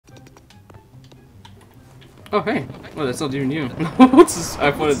Oh, hey. Well, that's not even you. What's this?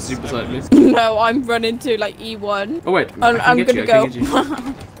 I thought it's you beside me. No, I'm running to like E1. Oh, wait. I'm gonna go.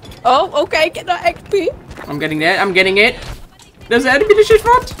 Oh, okay. Get that XP. I'm getting that. I'm getting it. There's an enemy in the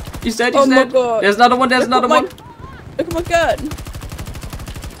front. He's dead. He's dead. God. There's another one. There's another one. Look at my gun.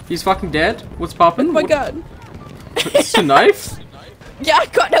 He's fucking dead. What's popping? Look at my gun. It's a knife? Yeah, I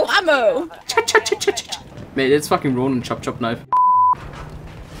got no ammo. Mate, it's fucking Ronin chop knife.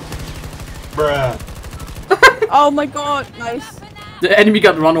 Bruh. Oh my god, nice. The enemy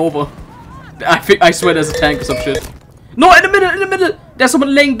got run over. I swear there's a tank or some shit. No, in the middle! There's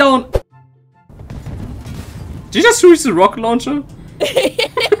someone laying down. Did you just use the rocket launcher?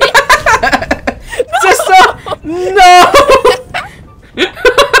 Sister! No!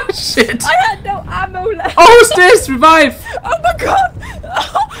 Shit. I had no ammo left. Oh, who's this? Revive! Oh my god!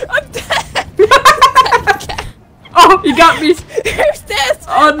 Oh, I'm dead! Oh, you got me! Who's this?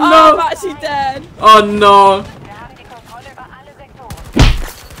 Oh no! Oh, I'm actually dead. Oh no!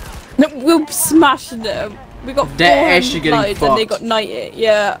 No, we're smashing them. We got They're actually getting lives fucked. and they got 90.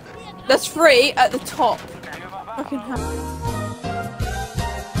 Yeah. There's 3 at the top. Fucking hell.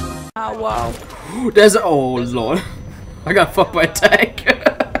 Oh wow. There's oh lord. I got fucked by a tank.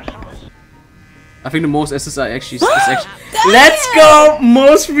 I think the most SSI actually is actually. Let's go!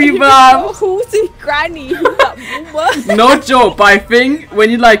 Most revive! Who's the granny? Who's that woman? No joke, but I think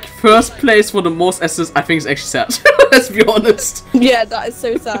when you like first place for the most SS, I think it's actually sad. Let's be honest. Yeah, that is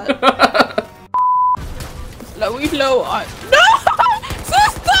so sad. Low. No!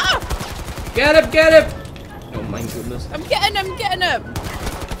 Sister! Get him! Get him! Oh my goodness. I'm getting him.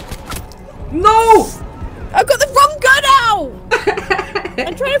 No! I got the wrong gun out!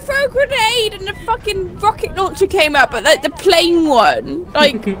 I'm trying to throw a grenade and the fucking rocket launcher came out, but like the plain one.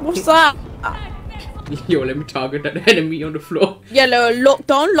 Like, what's that? Yo, let me target that enemy on the floor. Yellow, locked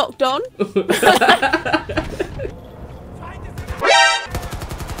on.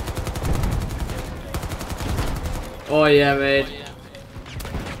 Oh yeah, mate.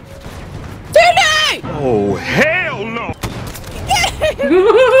 Tony! Oh, hell no!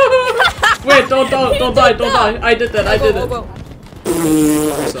 Wait, don't die. I did it. Go.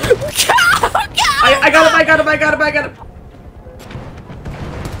 I got him.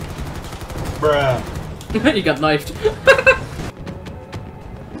 Bruh. You got knifed.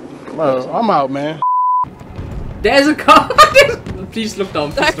 Well, I'm out, man. There's a car. Please look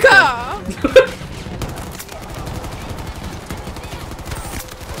down. That car?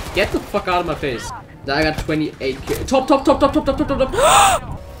 Get the fuck out of my face. I got 28 kills. Top.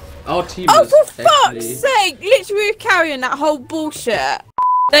 Our team Oh, is for fuck's actually... sake! Literally, we're carrying that whole bullshit.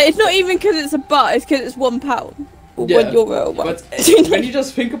 Like, it's not even because it's a butt, it's because it's £1. Or Yeah, €1. but when you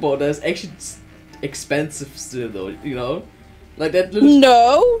just think about it, it's actually expensive still though, you know? Like that little...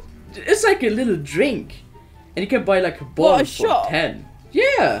 No! It's like a little drink. And you can buy like a bottle What, a for shot? 10.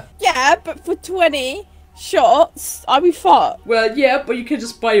 Yeah! Yeah, but for 20 shots, I'll be fucked. Well, yeah, but you can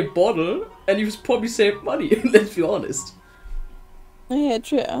just buy a bottle and you probably save money, let's be honest. Yeah,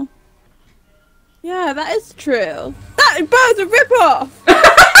 true. Yeah, that is true. That bird's a rip-off!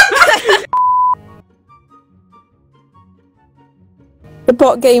 The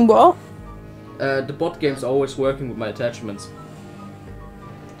bot game what? The bot game's always working with my attachments.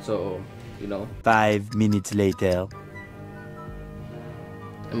 So, you know. 5 minutes later.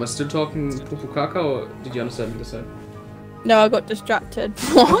 Am I still talking popo kaka or did you understand me this time? No, I got distracted.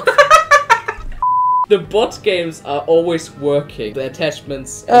 What? The bot games are always working. The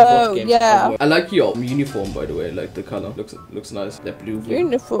attachments and bot games yeah. I like your uniform by the way, like the color. Looks nice. That blue.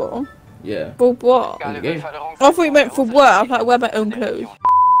 Uniform? Yeah. For what? In the game. I thought you meant for work. I was like, I wear my own clothes.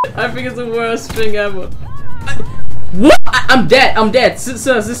 I think it's the worst thing ever. What? I'm dead.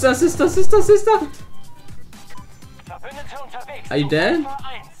 Sister. Are you dead?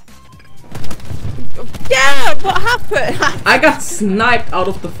 Yeah, what happened? I got sniped out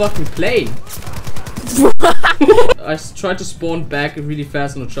of the fucking plane. I tried to spawn back really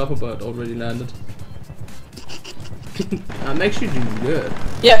fast on the chopper, but it already landed. I'm actually doing good.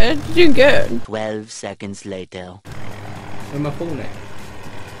 Yeah, you're doing good. 12 seconds later. Where's my phone at?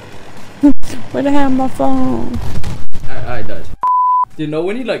 Where the hell is my phone? I died. You know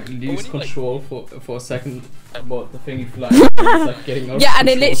when you like lose control for a second about the thing you fly, it's like getting out Yeah, of and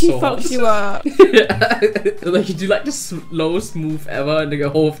it literally control fucks so you up. Yeah. Like you do like the slowest move ever and the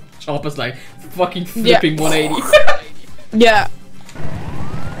whole chopper's like fucking flipping 180. Yeah.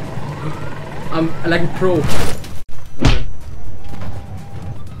 I'm like a pro. Okay.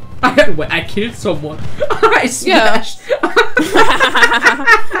 I killed someone. I smashed.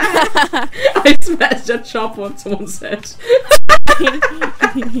 I smashed a chopper on someone's head.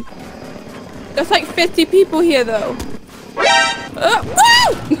 Go There's like 50 people here though. Woo!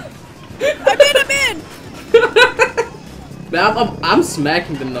 I'm in! Man, I'm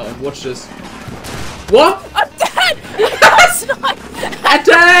smacking them now. Watch this. What? I'm dead! I got sniped!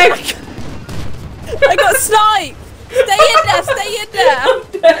 Attack! I got sniped! Stay in there! I'm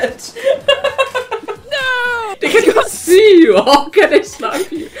dead. No! They can't see you. How can they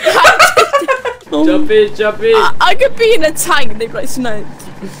snipe you? Jump in, jump in. I could be in a tank and they'd be like sniped.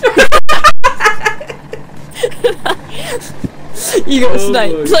 You got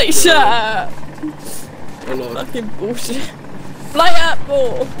sniped. Like, shut up. Oh Lord. Fucking bullshit. Light up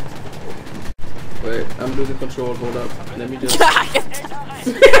more. Wait, I'm losing control. Hold up. Let me just.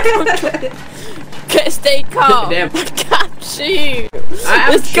 Stay calm. Damn. I can't shoot.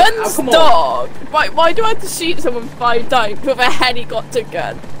 This gun's dog. Why do I have to shoot someone 5 times with a helicopter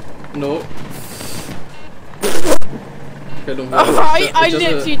gun? No. Alright, I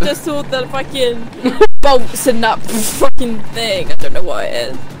literally just saw the fucking bolts in that fucking thing. I don't know what it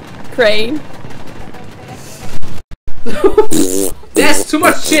is. Crane. There's too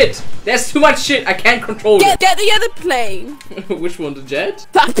much shit! There's too much shit! I can't control it! Get the other plane! Which one? The jet?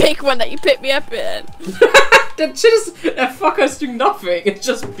 That big one that you picked me up in. That shit is... That fucker's doing nothing. It's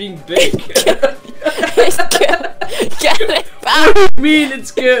just being big. It's good. Get it back! What do you mean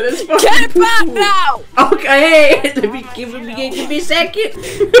it's good? It's fucking Get it back cool. now! Okay! Let me give me a second.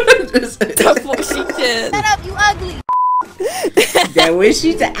 That's what she did. Shut up, you ugly! That way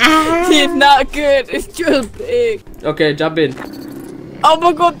she's It's not good. It's just big. Okay, jump in. Oh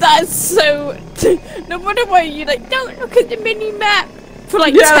my god, that is so... No wonder why you like, don't look at the mini map for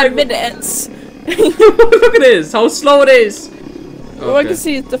like 10 minutes. Look at this, how slow it is. Okay. All I can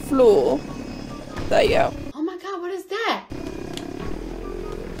see is the floor. There you go. Oh my god, what is that?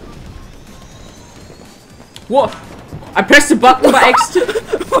 What? I pressed the button by accident.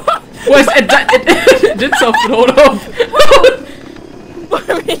 It did something, hold on.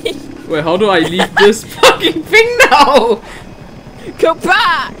 Wait, how do I leave this fucking thing now? Go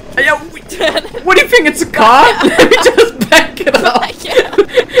back! What do you think, it's a car? Let me just back it up.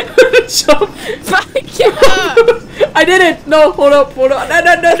 Jump. Back it up! I did it! No, hold up. No.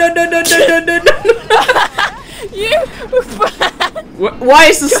 You Why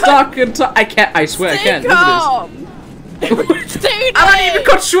is it stuck in I can't, I swear I can't. Look at this. I'm not even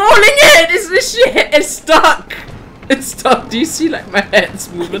controlling it! This shit is stuck! It's stuck. Do you see like my hands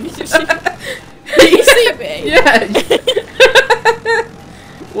moving? You see me? Yeah.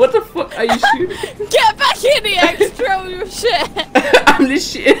 What the fuck are you shooting? Get back in here and control your shit!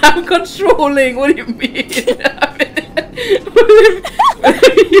 I'm controlling, what do you mean?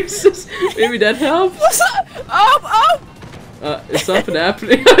 Maybe that helps? What's that? Oh! Is something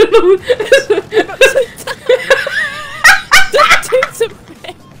happening? I don't know. Do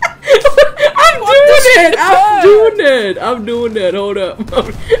something! I'm doing it! Hold up.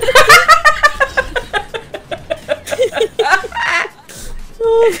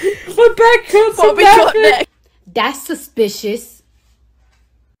 My back hurts so bad. That's suspicious.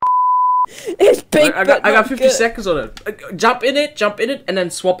 It's big. I got 50 seconds on it. Jump in it, and then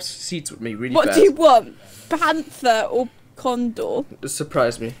swap seats with me really fast. What do you want? Panther or condor? This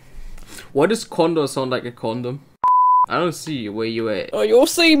surprised me. Why does condor sound like a condom? I don't see where you at. Oh, you'll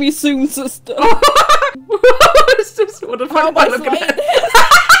see me soon, sister. What is this? What the fuck am I looking at?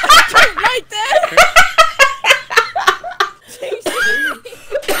 I don't like this!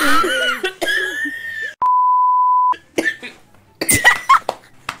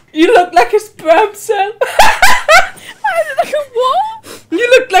 You look like a sperm cell. I look like a what? You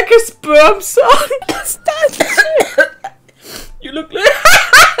look like a sperm cell. You look like...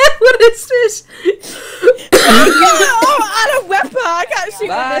 What is this? Oh, I don't weapon. I can't shoot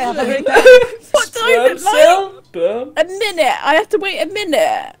with this. What do I look like? Sperm? A minute. I have to wait a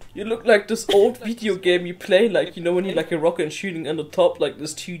minute. You look like this old video game you play, like, you know, when you like a rocket and shooting on the top, like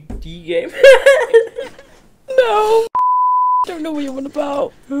this 2D game. No. I don't know what you're on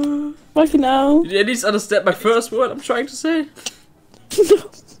about. Fucking hell. Did you at least understand my first word I'm trying to say?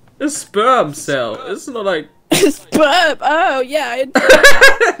 A sperm cell. It's not like... Sperm. Oh, yeah.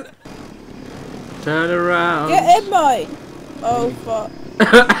 Turn around. Get in mine. Oh, fuck.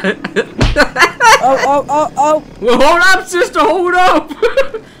 Oh. Well, hold up, sister, hold up!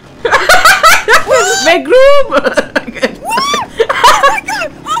 Make room!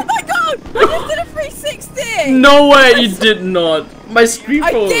 Oh my god! I just did a 360! No way, you did not. My screen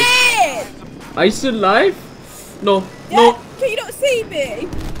I froze. did! Are you still alive? No, Yeah, no. can you not see me?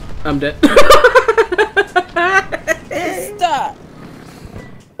 I'm dead. Stop.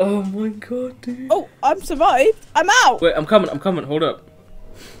 Oh my god, dude. Oh, I'm survived. I'm out. Wait, I'm coming, hold up.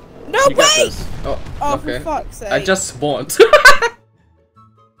 No, You got wait! this. Oh, Oh, okay. for fuck's sake. I just spawned.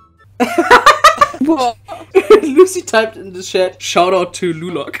 What? Lucy typed in the chat, shout out to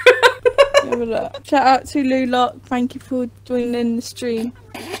Lulok. Have a look. Shout out to Lulok. Thank you for joining the stream.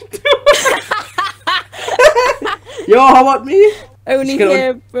 Yo, how about me? Only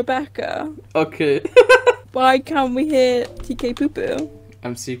hear Rebecca. Okay. Why can't we hear TK Poo Poo?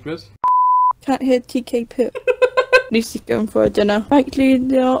 I'm secret. Can't hear TK Poo. Lucy's going for a dinner. Thank you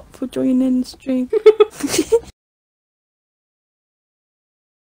Lulok for joining the stream.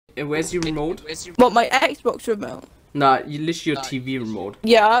 Where's your remote? What, my Xbox remote? Nah, you list your TV remote.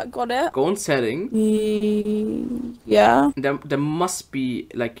 Yeah, got it. Go on setting. Yeah. There must be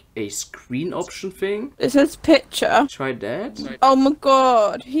like a screen option thing. It says picture. Try that. Oh my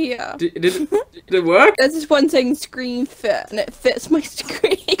god, here. Did it work? There's this one saying screen fit, and it fits my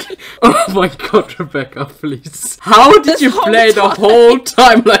screen. Oh my god, Rebecca, please. How did This you whole play the time. whole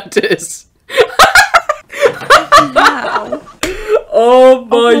time like this? Wow. Oh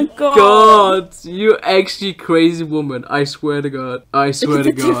my God. god. You actually crazy woman. I swear to god. I swear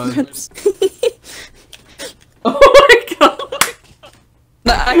to god. Oh my god.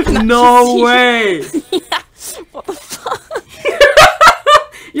 Like, I can No actually way. see- Yeah. What the fuck?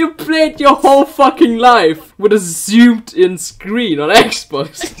 You played your whole fucking life with a zoomed in screen on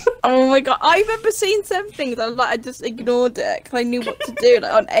Xbox. Oh my god, I remember seeing some things, I just ignored it, because I knew what to do,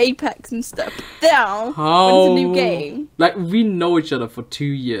 like on Apex and stuff. But now, when it's a new game... Like, we know each other for 2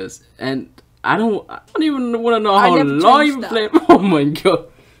 years, and I don't even want to know I how never long changed you that. played. Oh my god.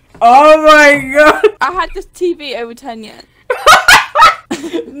 Oh my god. I had this TV over 10 years.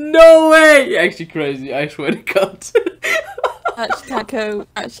 No way. You're actually crazy, I swear to god. Actually can't code,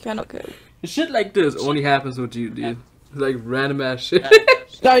 actually cannot code. Shit like this only happens with you, dude. Like random ass shit.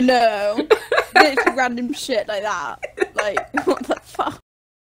 I know. Literally random shit like that. Like, what the fuck?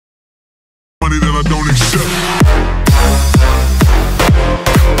 Money that I don't